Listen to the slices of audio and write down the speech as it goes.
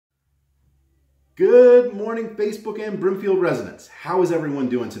Good morning, Facebook and Brimfield residents. How is everyone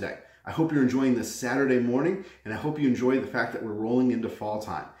doing today? I hope you're enjoying this Saturday morning, and I hope you enjoy the fact that we're rolling into fall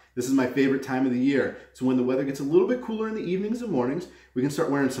time. This is my favorite time of the year. So when the weather gets a little bit cooler in the evenings and mornings, we can start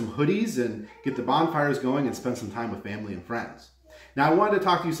wearing some hoodies and get the bonfires going and spend some time with family and friends. Now, I wanted to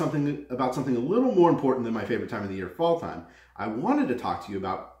talk to you about something a little more important than my favorite time of the year, fall time. I wanted to talk to you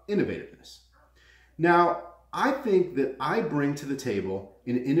about innovativeness. Now, I think that I bring to the table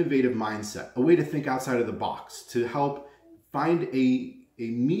an innovative mindset, a way to think outside of the box, to help find a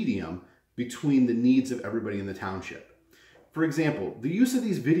medium between the needs of everybody in the township. For example, the use of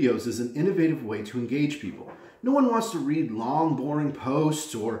these videos is an innovative way to engage people. No one wants to read long, boring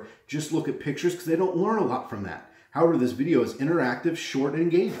posts or just look at pictures because they don't learn a lot from that. However, this video is interactive, short, and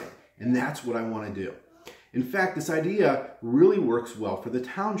engaging, and that's what I want to do. In fact, this idea really works well for the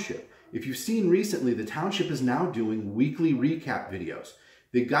township. If you've seen recently, the township is now doing weekly recap videos.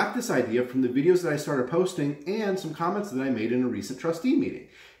 They got this idea from the videos that I started posting and some comments that I made in a recent trustee meeting.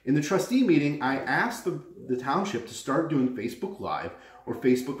 In the trustee meeting, I asked the township to start doing Facebook Live or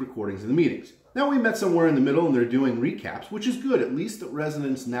Facebook recordings of the meetings. Now, we met somewhere in the middle and they're doing recaps, which is good. At least the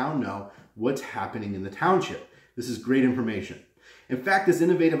residents now know what's happening in the township. This is great information. In fact, this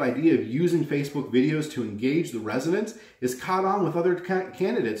innovative idea of using Facebook videos to engage the residents is caught on with other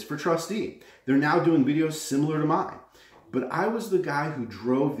candidates for trustee. They're now doing videos similar to mine. But I was the guy who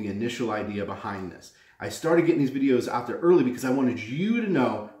drove the initial idea behind this. I started getting these videos out there early because I wanted you to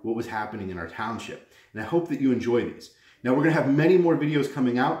know what was happening in our township. And I hope that you enjoy these. Now, we're going to have many more videos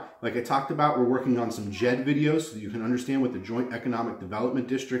coming out. Like I talked about, we're working on some JED videos so that you can understand what the Joint Economic Development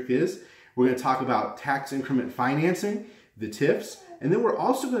District is. We're going to talk about tax increment financing, the TIFs, and then we're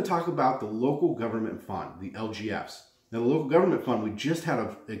also going to talk about the Local Government Fund, the LGFs. Now, the Local Government Fund, we just had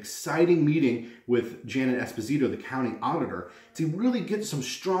an exciting meeting with Janet Esposito, the county auditor, to really get some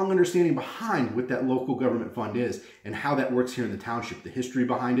strong understanding behind what that Local Government Fund is and how that works here in the township, the history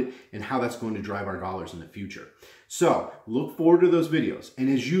behind it, and how that's going to drive our dollars in the future. So, look forward to those videos. And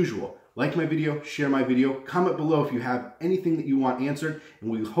as usual, like my video, share my video, comment below if you have anything that you want answered,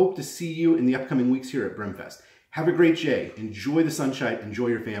 and we hope to see you in the upcoming weeks here at Brimfest. Have a great day. Enjoy the sunshine, enjoy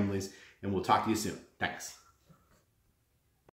your families, and we'll talk to you soon. Thanks.